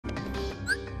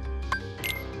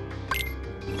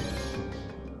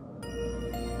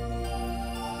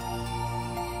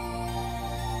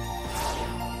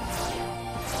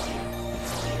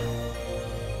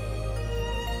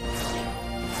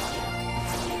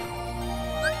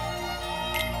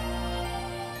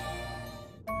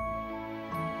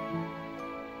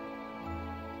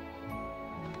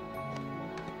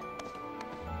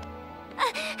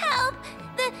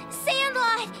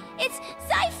It's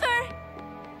Cypher!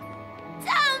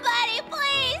 Somebody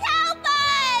please help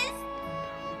us!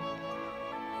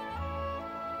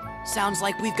 Sounds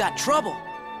like we've got trouble.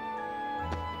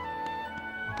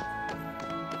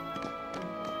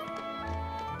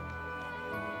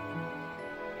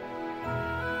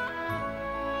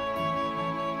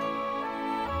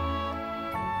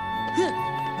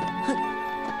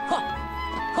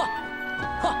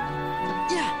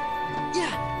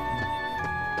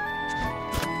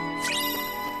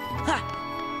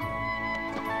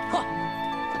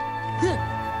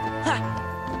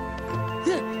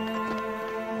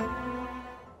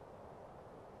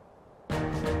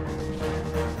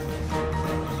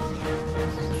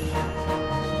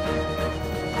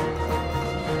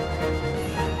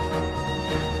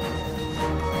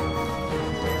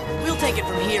 We'll take it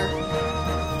from here.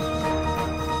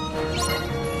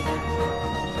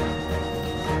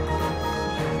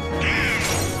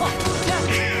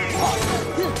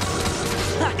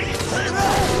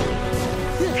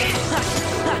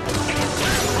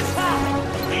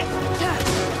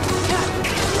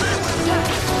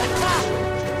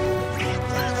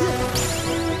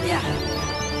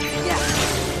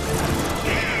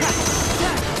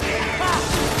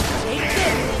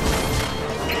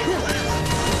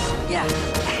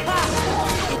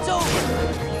 It's over!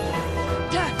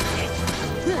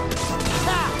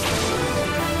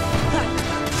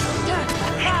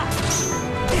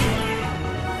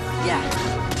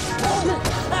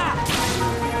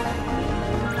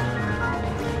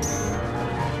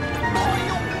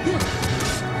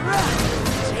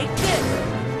 Take this!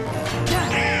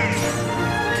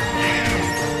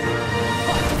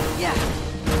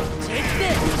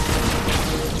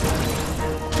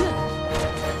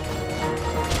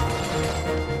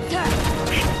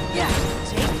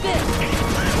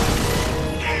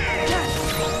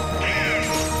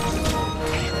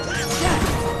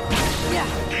 Yeah,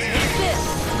 take this!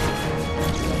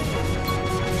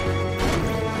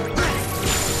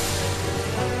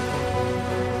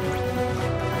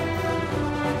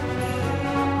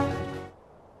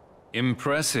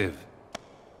 Impressive.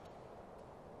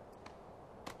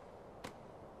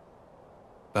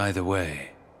 By the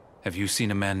way, have you seen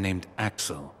a man named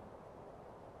Axel?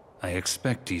 I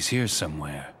expect he's here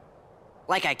somewhere.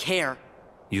 Like I care.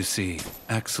 You see,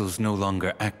 Axel's no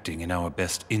longer acting in our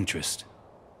best interest.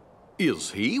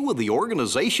 Is he with the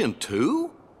organization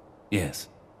too? Yes.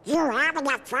 You having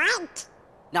a fight?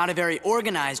 Not a very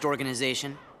organized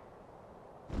organization.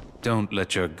 Don't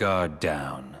let your guard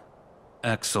down.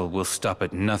 Axel will stop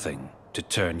at nothing to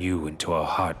turn you into a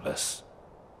Heartless.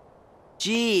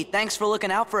 Gee, thanks for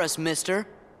looking out for us, mister.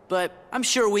 But I'm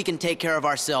sure we can take care of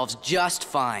ourselves just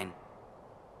fine.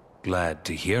 Glad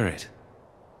to hear it.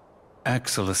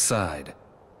 Axel aside,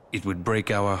 it would break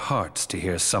our hearts to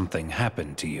hear something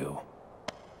happen to you.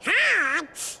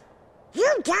 Hearts?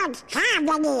 You don't have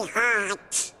any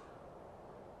hearts.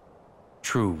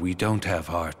 True, we don't have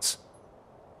hearts.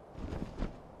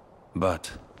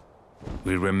 But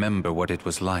we remember what it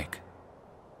was like.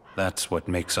 That's what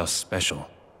makes us special.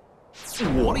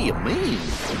 What do you mean?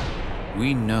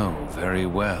 We know very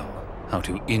well how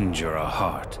to injure a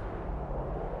heart.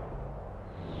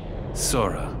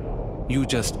 Sora, you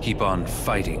just keep on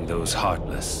fighting those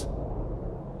Heartless.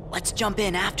 Let's jump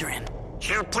in after him.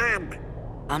 How come?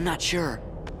 I'm not sure,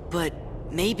 but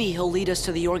maybe he'll lead us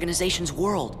to the organization's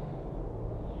world.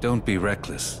 Don't be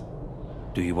reckless.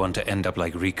 Do you want to end up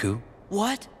like Riku?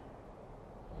 What?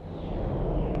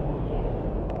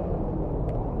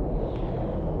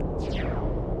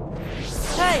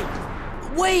 Hey!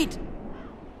 Wait!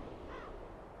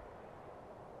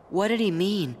 What did he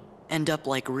mean, end up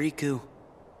like Riku?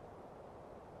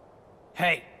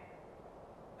 Hey,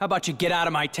 how about you get out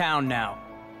of my town now?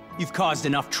 You've caused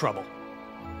enough trouble.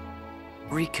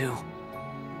 Riku.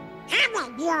 Have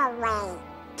it your way.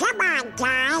 Come on,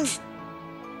 guys.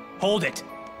 Hold it!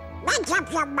 Make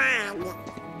up your mind.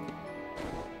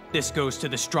 This goes to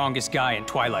the strongest guy in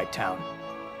Twilight Town.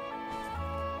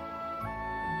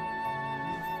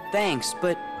 Thanks,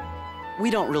 but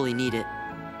we don't really need it.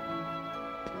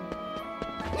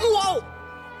 Whoa!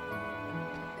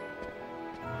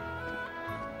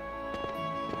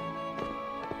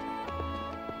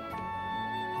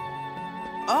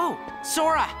 Oh,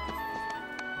 Sora!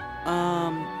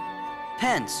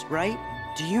 Pence, right?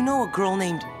 Do you know a girl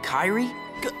named Kairi?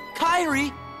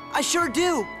 Kairi? I sure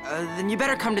do! Then you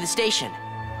better come to the station.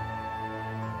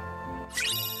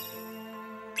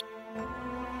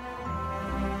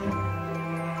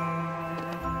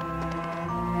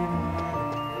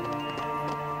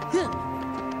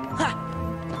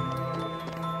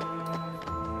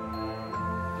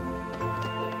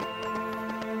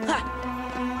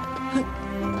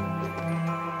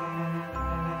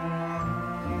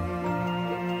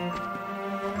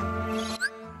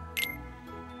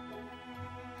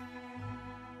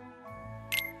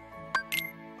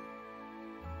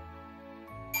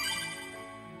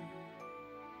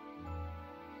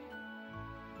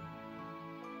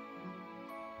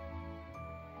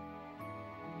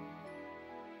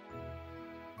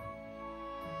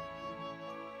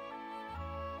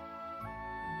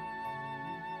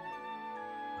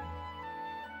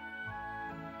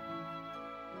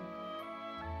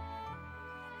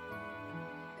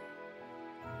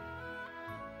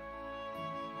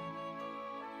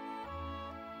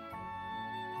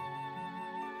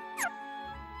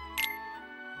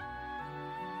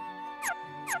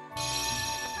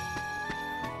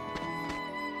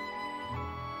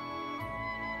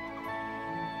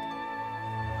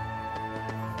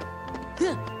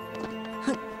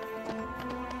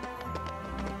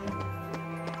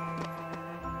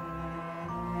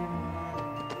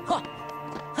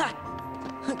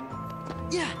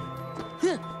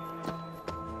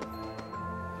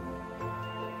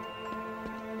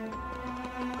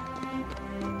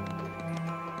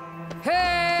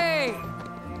 Hey!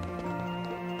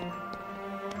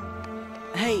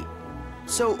 Hey,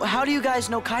 so how do you guys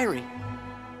know Kyrie?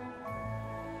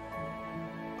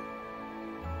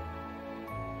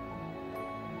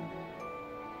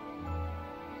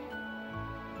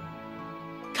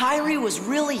 Kyrie was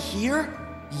really here?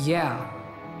 Yeah.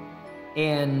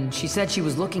 And she said she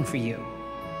was looking for you.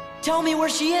 Tell me where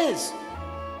she is!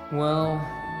 Well,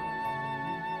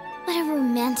 What a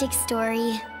romantic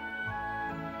story.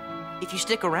 If you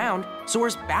stick around,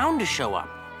 Sora's bound to show up.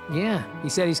 yeah, he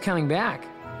said he's coming back.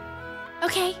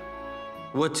 Okay.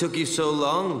 What took you so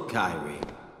long, Kyrie?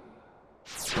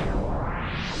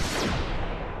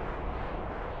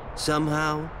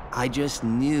 Somehow, I just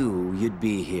knew you'd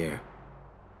be here.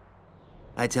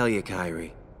 I tell you,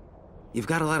 Kyrie, you've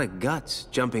got a lot of guts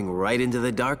jumping right into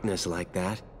the darkness like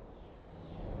that.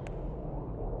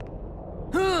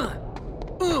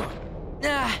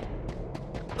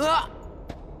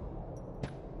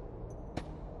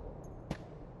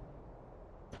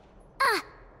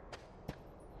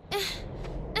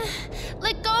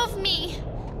 Let go of me.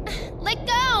 Let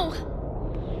go.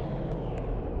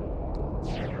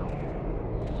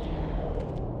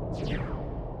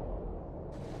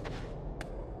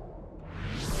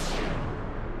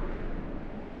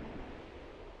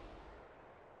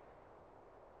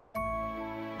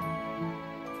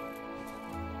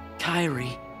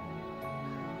 Kyrie.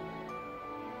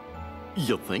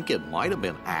 You think it might have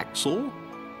been Axel?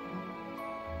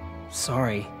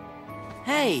 Sorry.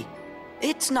 Hey,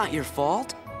 it's not your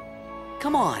fault.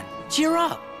 Come on, cheer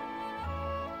up.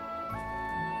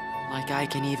 Like I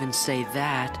can even say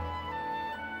that.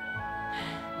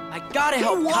 I gotta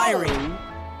help Kyrie.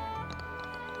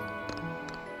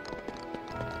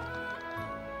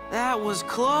 That was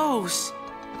close.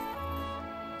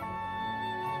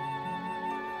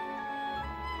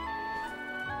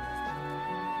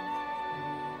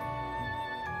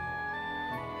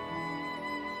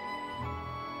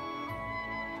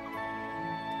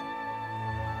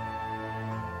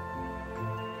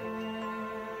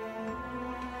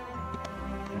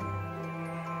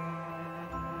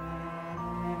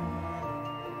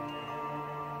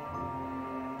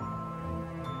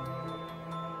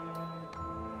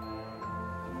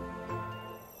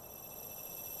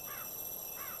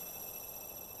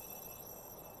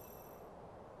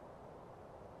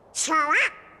 Sora?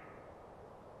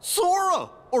 Sora,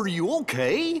 are you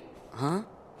okay? Huh?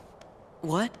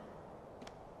 What?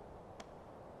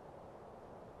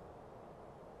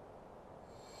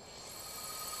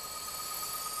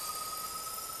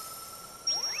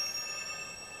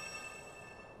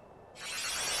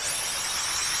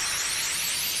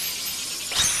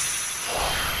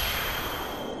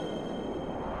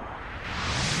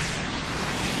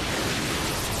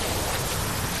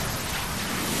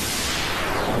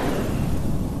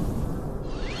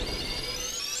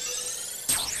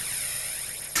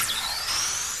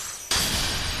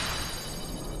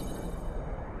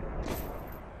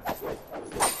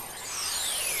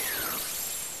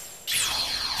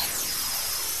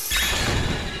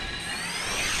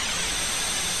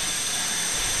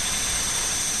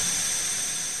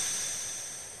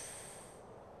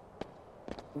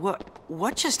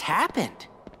 What just happened?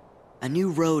 A new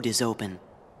road is open,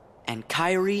 and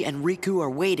Kyrie and Riku are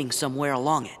waiting somewhere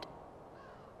along it.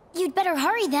 You'd better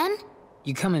hurry then.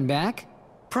 You coming back?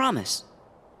 Promise.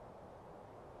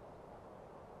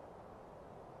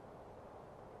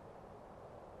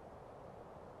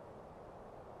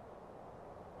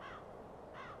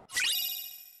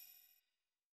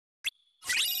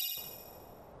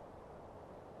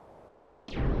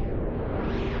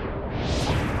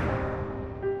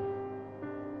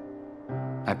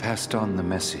 I passed on the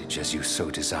message as you so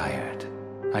desired.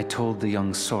 I told the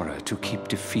young Sora to keep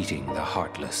defeating the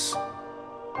Heartless.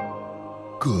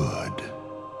 Good.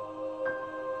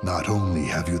 Not only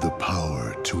have you the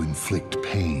power to inflict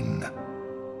pain,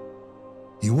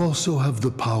 you also have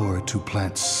the power to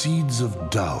plant seeds of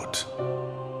doubt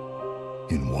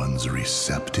in one's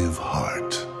receptive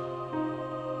heart.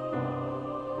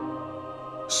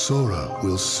 Sora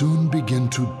will soon begin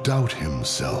to doubt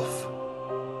himself.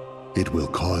 It will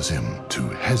cause him to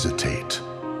hesitate,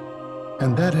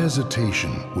 and that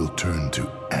hesitation will turn to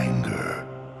anger.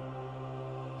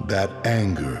 That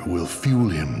anger will fuel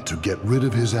him to get rid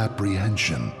of his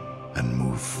apprehension and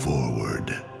move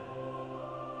forward.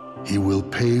 He will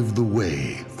pave the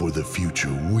way for the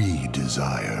future we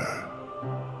desire.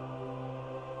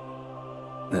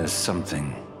 There's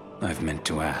something I've meant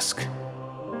to ask.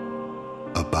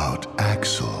 About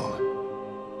Axel,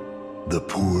 the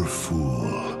poor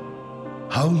fool.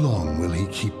 How long will he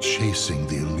keep chasing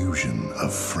the illusion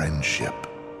of friendship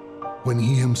when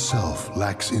he himself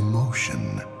lacks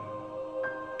emotion,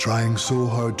 trying so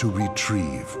hard to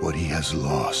retrieve what he has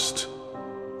lost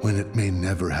when it may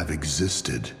never have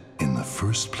existed in the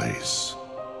first place?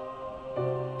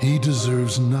 He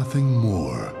deserves nothing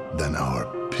more than our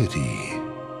pity.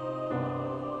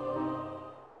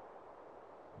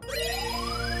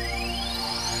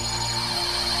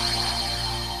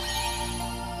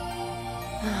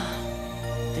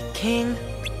 The king?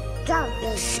 Don't be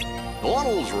s-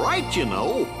 Donald's right, you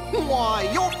know. Why,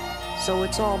 you're... So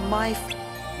it's all my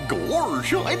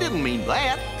Gorge, I didn't mean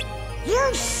that. You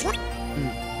s-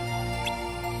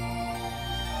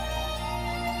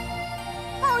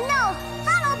 Oh no!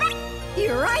 Follow back!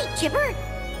 You're right, Chipper.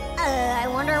 I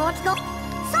wonder what's going...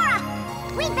 Sora!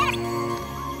 We better...